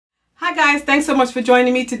Hi guys, thanks so much for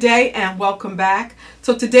joining me today and welcome back.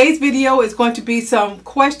 So today's video is going to be some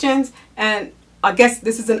questions, and I guess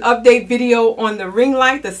this is an update video on the ring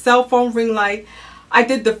light, the cell phone ring light. I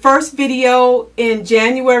did the first video in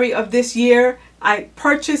January of this year. I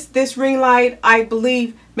purchased this ring light, I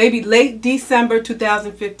believe maybe late December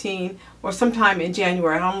 2015 or sometime in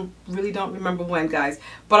January. I really don't remember when, guys.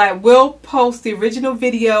 But I will post the original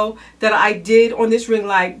video that I did on this ring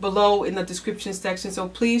light below in the description section. So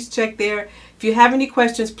please check there. If you have any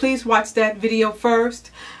questions, please watch that video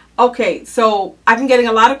first. Okay, so I've been getting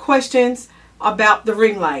a lot of questions about the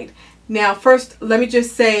ring light. Now, first, let me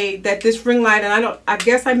just say that this ring light, and I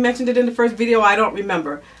guess I mentioned it in the first video, I don't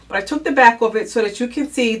remember. But I took the back of it so that you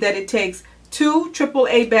can see that it takes 2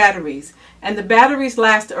 AAA batteries. And the batteries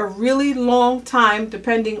last a really long time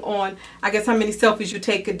depending on, I guess, how many selfies you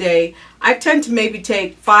take a day. I tend to maybe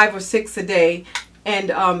take 5 or 6 a day.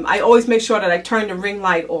 And I always make sure that I turn the ring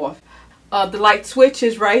light off. The light switch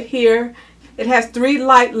is right here. It has 3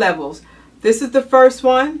 light levels. This is the first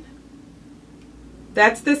one.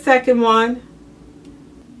 That's the second one.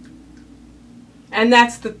 And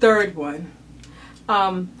that's the third one.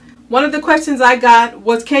 One of the questions I got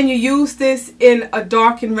was, can you use this in a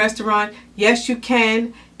darkened restaurant? Yes, you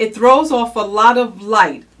can. It throws off a lot of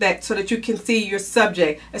light so that you can see your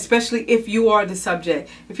subject, especially if you are the subject.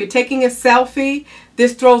 If you're taking a selfie,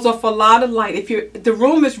 this throws off a lot of light. If the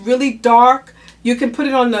room is really dark, you can put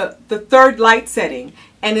it on the 3rd light setting,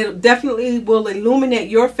 and it definitely will illuminate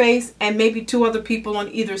your face and maybe 2 other people on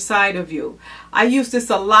either side of you. I use this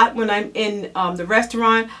a lot when I'm in the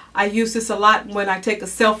restaurant. I use this a lot when I take a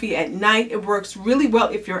selfie at night. It works really well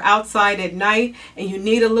if you're outside at night and you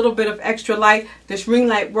need a little bit of extra light. This ring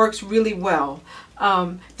light works really well.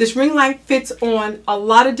 This ring light fits on a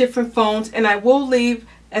lot of different phones, and I will leave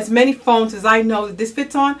as many phones as I know that this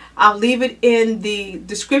fits on. I'll leave it in the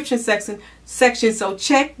description section, so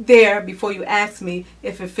check there before you ask me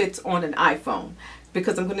if it fits on an iPhone,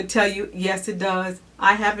 because I'm going to tell you, yes, it does.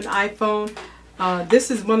 I have an iPhone. This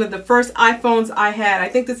is one of the first iPhones I had. I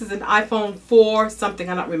think this is an iPhone 4 something,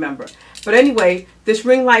 I don't remember. But anyway, this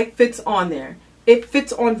ring light fits on there. It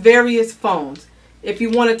fits on various phones. If you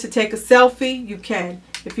wanted to take a selfie, you can.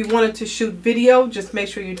 If you wanted to shoot video, just make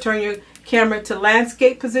sure you turn your camera to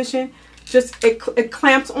landscape position. Just it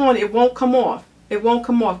clamps on. It won't come off. It won't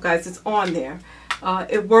come off, guys. It's on there.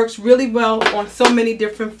 It works really well on so many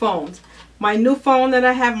different phones. My new phone that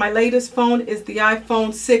I have, my latest phone, is the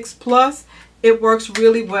iPhone 6 Plus. It works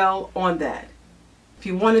really well on that. If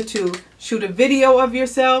you wanted to shoot a video of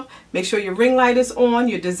yourself, make sure your ring light is on,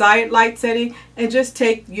 your desired light setting, and just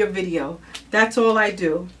take your video. That's all I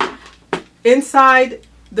do. Inside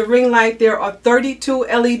the ring light, there are 32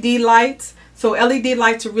 LED lights. So LED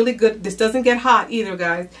lights are really good. This doesn't get hot either,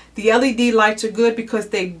 guys. The LED lights are good because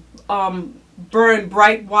they burn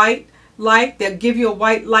bright white light. They'll give you a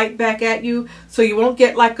white light back at you, so you won't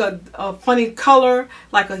get like a funny color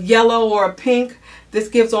like a yellow or a pink. This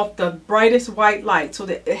gives off the brightest white light. So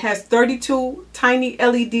that it has 32 tiny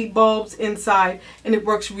LED bulbs inside, and it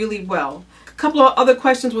works really well. A couple of other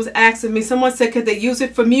questions was asked of me. Someone said, could they use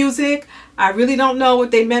it for music? I really don't know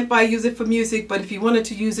what they meant by use it for music, but if you wanted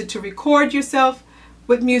to use it to record yourself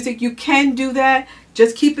with music, you can do that.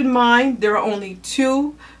 Just keep in mind there are only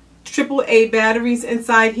 2 AAA batteries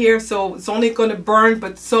inside here, so it's only going to burn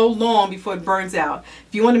but so long before it burns out.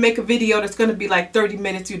 If you want to make a video that's going to be like 30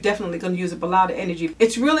 minutes, you're definitely going to use up a lot of energy.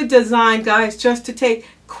 It's really designed, guys, just to take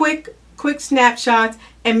quick snapshots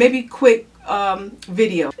and maybe quick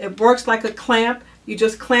video. It works like a clamp. You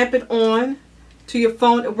just clamp it on to your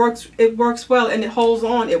phone. It works well, and it holds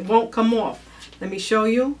on. It won't come off. Let me show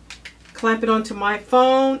you. Clamp it onto my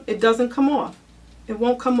phone. It doesn't come off. It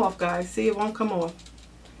won't come off, guys. See, it won't come off.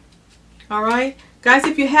 All right, guys,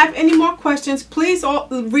 if you have any more questions, please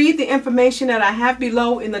read the information that I have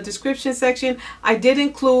below in the description section. I did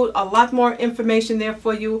include a lot more information there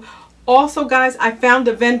for you. Also, guys, I found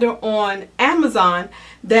a vendor on Amazon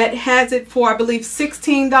that has it for, I believe,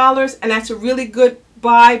 $16, and that's a really good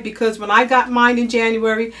buy, because when I got mine in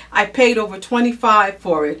January, I paid over $25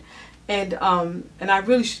 for it, and I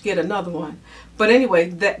really should get another one. But anyway,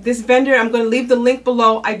 this vendor, I'm going to leave the link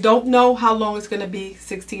below. I don't know how long it's going to be,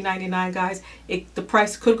 $16.99, guys. The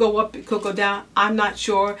price could go up, it could go down. I'm not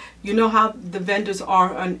sure. You know how the vendors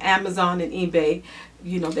are on Amazon and eBay.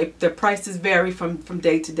 You know, their prices vary from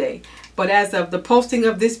day to day. But as of the posting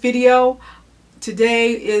of this video,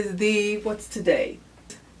 today is what's today?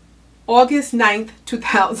 August 9th,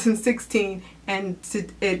 2016. And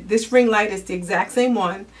this ring light is the exact same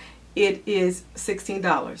one. It is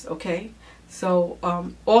 $16, okay? So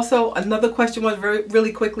also another question was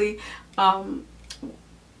really quickly,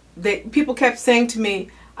 people kept saying to me,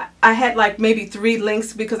 I had like maybe 3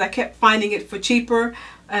 links because I kept finding it for cheaper,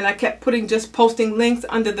 and I kept posting links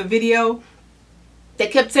under the video. They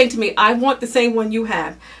kept saying to me, I want the same one you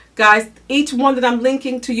have. Guys, each one that I'm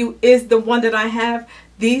linking to you is the one that I have.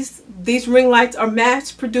 These ring lights are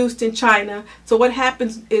mass produced in China. So what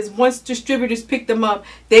happens is once distributors pick them up,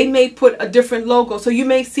 they may put a different logo. So you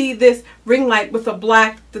may see this ring light with a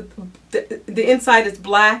black, the inside is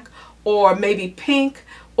black or maybe pink,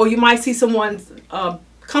 or you might see someone's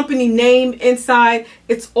company name inside.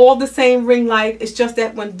 It's all the same ring light. It's just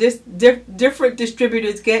that when different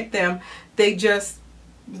distributors get them, they just,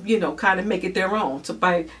 you know, kind of make it their own. So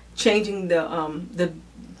by changing the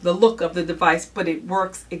look of the device, but it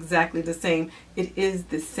works exactly the same. It is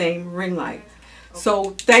the same ring light.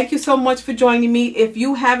 So thank you so much for joining me. If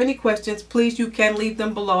you have any questions, please, you can leave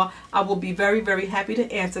them below. I will be very, very happy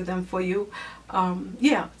to answer them for you.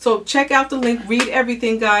 Yeah, so check out the link, read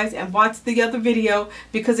everything, guys, and watch the other video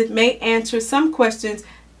because it may answer some questions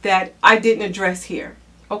that I didn't address here.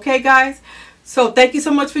 Okay, guys? So thank you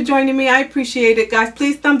so much for joining me. I appreciate it, guys.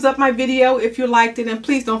 Please thumbs up my video if you liked it, and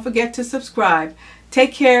please don't forget to subscribe.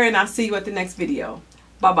 Take care, and I'll see you at the next video.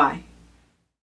 Bye-bye.